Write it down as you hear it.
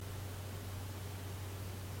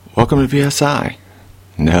Welcome to VSI.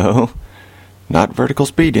 No, not vertical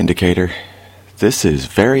speed indicator. This is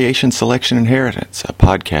Variation Selection Inheritance, a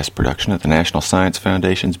podcast production of the National Science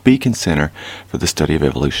Foundation's Beacon Center for the Study of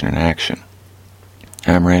Evolution in Action.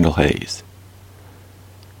 I'm Randall Hayes.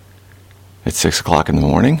 It's 6 o'clock in the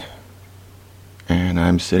morning, and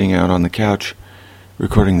I'm sitting out on the couch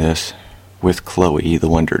recording this with Chloe, the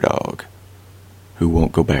wonder dog, who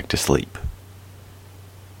won't go back to sleep.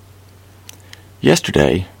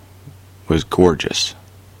 Yesterday was gorgeous.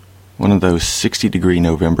 One of those 60-degree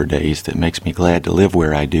November days that makes me glad to live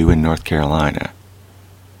where I do in North Carolina.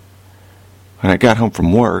 When I got home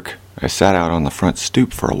from work, I sat out on the front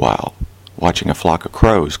stoop for a while, watching a flock of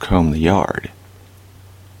crows comb the yard.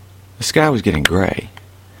 The sky was getting gray,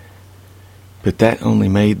 but that only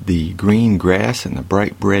made the green grass and the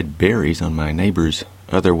bright red berries on my neighbor's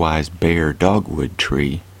otherwise bare dogwood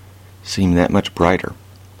tree seem that much brighter.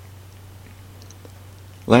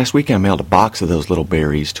 Last week I mailed a box of those little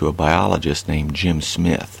berries to a biologist named Jim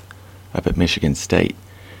Smith up at Michigan State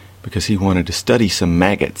because he wanted to study some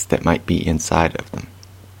maggots that might be inside of them.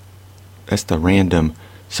 That's the random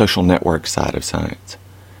social network side of science.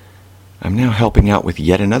 I'm now helping out with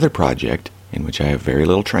yet another project in which I have very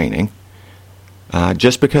little training,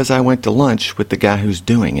 just because I went to lunch with the guy who's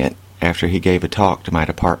doing it after he gave a talk to my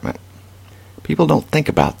department. People don't think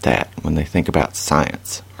about that when they think about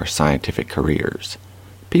science or scientific careers.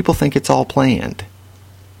 People think it's all planned.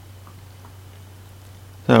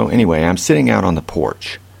 So anyway, I'm sitting out on the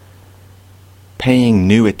porch, paying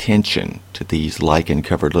new attention to these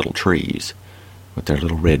lichen-covered little trees with their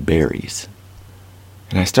little red berries.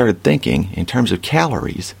 And I started thinking, in terms of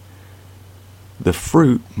calories, the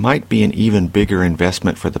fruit might be an even bigger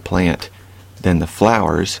investment for the plant than the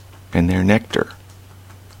flowers and their nectar.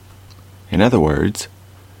 In other words,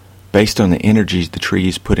 based on the energies the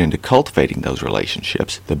trees put into cultivating those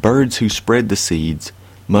relationships, the birds who spread the seeds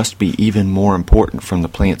must be even more important from the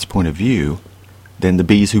plant's point of view than the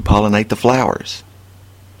bees who pollinate the flowers.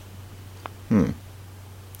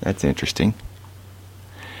 That's interesting.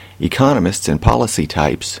 Economists and policy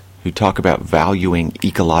types who talk about valuing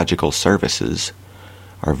ecological services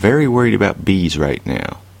are very worried about bees right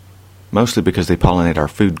now, mostly because they pollinate our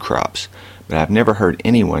food crops. But I've never heard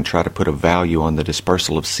anyone try to put a value on the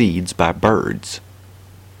dispersal of seeds by birds.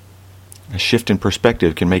 A shift in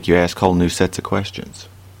perspective can make you ask whole new sets of questions.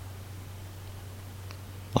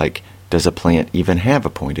 Like, does a plant even have a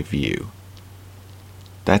point of view?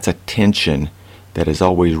 That's a tension that has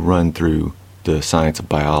always run through the science of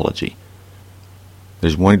biology.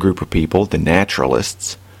 There's one group of people, the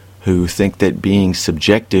naturalists, who think that being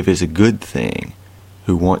subjective is a good thing,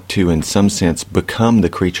 who want to, in some sense, become the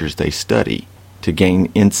creatures they study to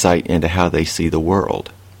gain insight into how they see the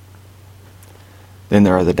world. Then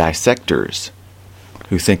there are the dissectors,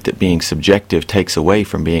 who think that being subjective takes away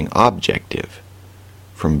from being objective,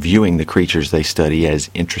 from viewing the creatures they study as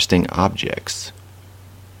interesting objects.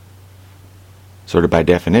 Sort of by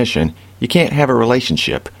definition, you can't have a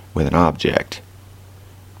relationship with an object.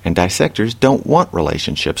 And dissectors don't want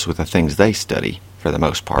relationships with the things they study, for the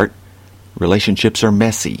most part. Relationships are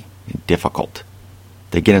messy and difficult.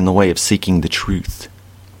 They get in the way of seeking the truth.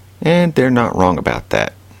 And they're not wrong about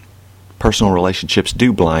that. Personal relationships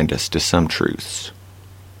do blind us to some truths.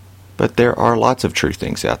 But there are lots of true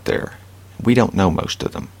things out there. We don't know most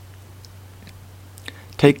of them.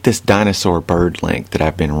 Take this dinosaur bird link that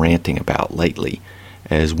I've been ranting about lately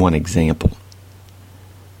as one example.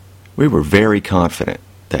 We were very confident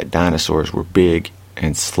that dinosaurs were big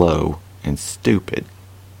and slow and stupid.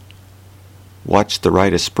 Watch The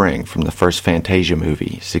Rite of Spring from the first Fantasia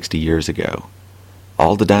movie 60 years ago.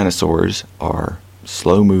 All the dinosaurs are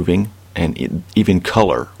slow-moving and even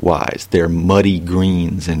color-wise. They're muddy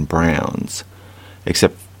greens and browns,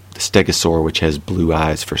 except the stegosaur, which has blue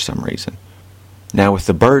eyes for some reason. Now with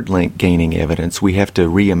the bird link gaining evidence, we have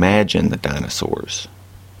to reimagine the dinosaurs.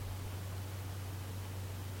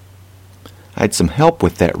 I had some help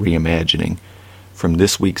with that reimagining from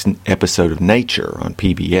this week's episode of Nature on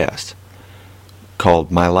PBS,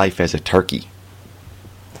 called My Life as a Turkey.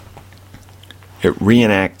 It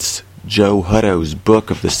reenacts Joe Hutto's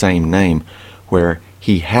book of the same name, where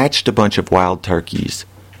he hatched a bunch of wild turkeys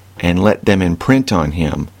and let them imprint on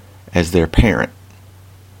him as their parent.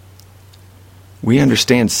 We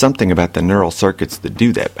understand something about the neural circuits that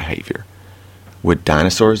do that behavior. Would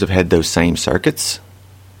dinosaurs have had those same circuits?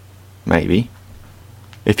 Maybe.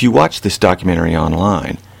 If you watch this documentary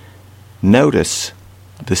online, notice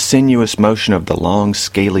the sinuous motion of the long,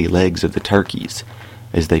 scaly legs of the turkeys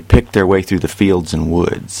as they picked their way through the fields and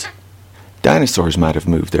woods. Dinosaurs might have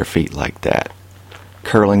moved their feet like that,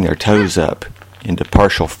 curling their toes up into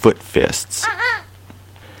partial foot fists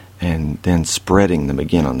and then spreading them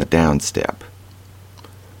again on the downstep.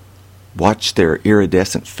 Watch their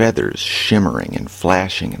iridescent feathers shimmering and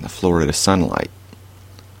flashing in the Florida sunlight.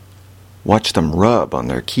 Watch them rub on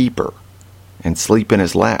their keeper and sleep in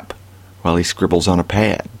his lap while he scribbles on a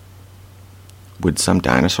pad. Would some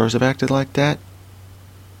dinosaurs have acted like that?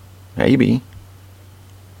 Maybe.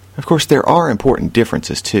 Of course, there are important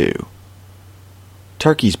differences, too.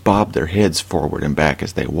 Turkeys bob their heads forward and back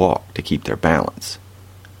as they walk to keep their balance.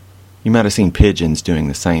 You might have seen pigeons doing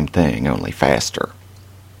the same thing, only faster.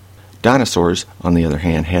 Dinosaurs, on the other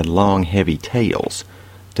hand, had long, heavy tails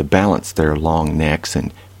to balance their long necks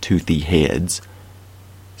and toothy heads,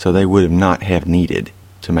 so they would not have needed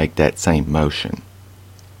to make that same motion.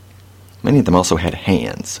 Many of them also had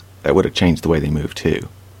hands. That would have changed the way they moved, too.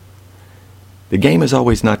 The game is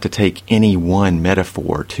always not to take any one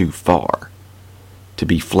metaphor too far. To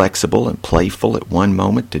be flexible and playful at one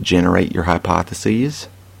moment to generate your hypotheses,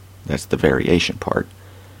 that's the variation part,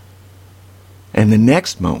 and the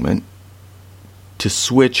next moment to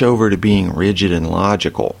switch over to being rigid and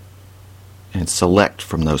logical and select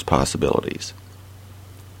from those possibilities.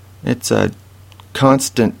 It's a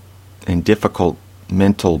constant and difficult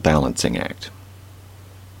mental balancing act.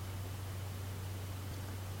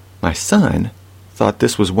 My son thought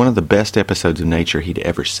this was one of the best episodes of nature he'd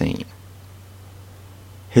ever seen.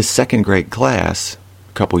 His second grade class,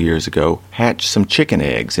 a couple years ago, hatched some chicken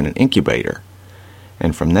eggs in an incubator,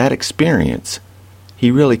 and from that experience,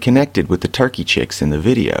 he really connected with the turkey chicks in the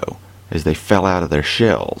video as they fell out of their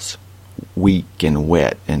shells, weak and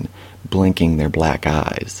wet and blinking their black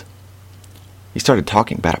eyes. He started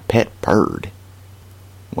talking about a pet bird.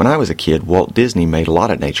 When I was a kid, Walt Disney made a lot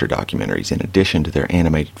of nature documentaries in addition to their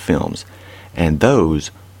animated films, and those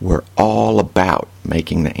were all about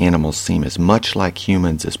making the animals seem as much like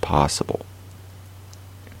humans as possible.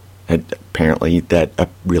 And apparently that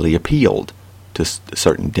really appealed to a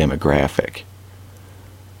certain demographic.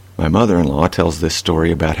 My mother-in-law tells this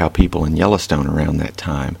story about how people in Yellowstone around that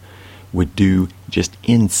time would do just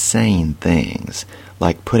insane things,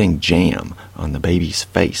 like putting jam on the baby's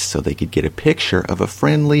face so they could get a picture of a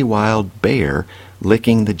friendly wild bear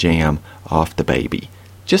licking the jam off the baby,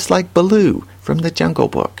 just like Baloo from the Jungle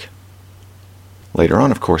Book. Later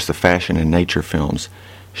on, of course, the fashion and nature films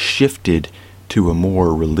shifted to a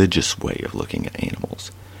more religious way of looking at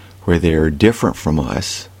animals, where they're different from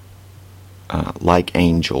us, like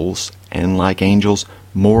angels, and like angels,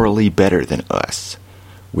 morally better than us,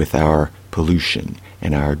 with our pollution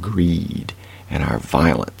and our greed and our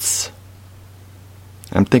violence.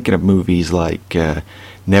 I'm thinking of movies like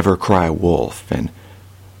Never Cry Wolf and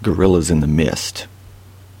Gorillas in the Mist.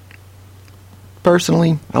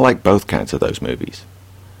 Personally, I like both kinds of those movies.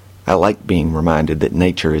 I like being reminded that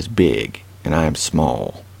nature is big and I am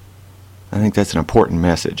small. I think that's an important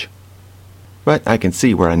message. But I can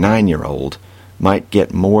see where a 9-year-old might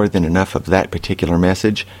get more than enough of that particular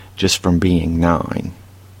message just from being 9.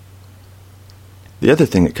 The other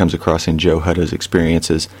thing that comes across in Joe Hutto's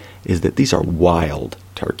experiences is that these are wild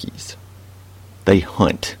turkeys. They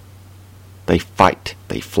hunt. They fight.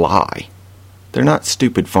 They fly. They're not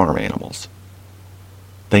stupid farm animals.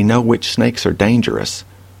 They know which snakes are dangerous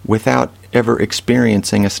without ever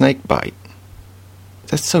experiencing a snake bite.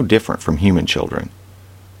 That's so different from human children.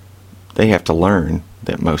 They have to learn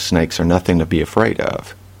that most snakes are nothing to be afraid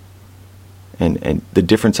of. And the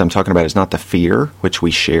difference I'm talking about is not the fear which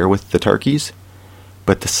we share with the turkeys,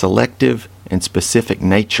 but the selective and specific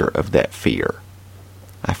nature of that fear.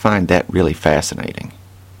 I find that really fascinating.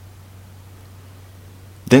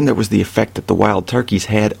 Then there was the effect that the wild turkeys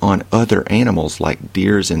had on other animals like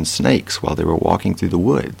deers and snakes while they were walking through the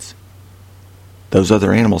woods. Those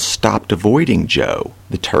other animals stopped avoiding Joe,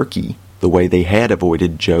 the turkey, the way they had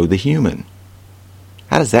avoided Joe, the human.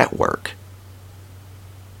 How does that work?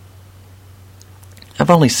 I've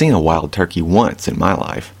only seen a wild turkey once in my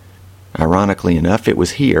life. Ironically enough, it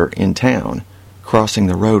was here in town, crossing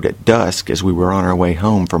the road at dusk as we were on our way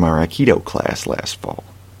home from our Aikido class last fall.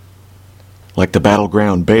 Like the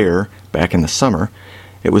battleground bear back in the summer,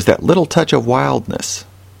 it was that little touch of wildness,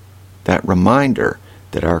 that reminder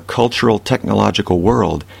that our cultural technological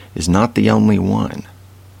world is not the only one,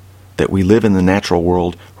 that we live in the natural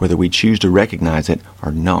world whether we choose to recognize it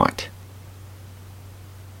or not.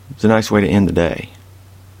 It's a nice way to end the day.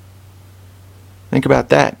 Think about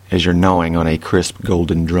that as you're gnawing on a crisp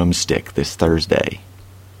golden drumstick this Thursday.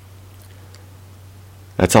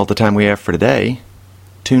 That's all the time we have for today.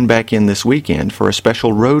 Tune back in this weekend for a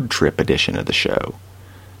special road trip edition of the show.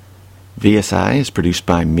 VSI is produced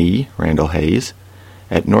by me, Randall Hayes,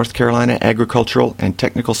 at North Carolina Agricultural and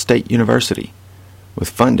Technical State University, with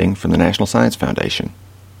funding from the National Science Foundation.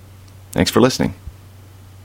 Thanks for listening.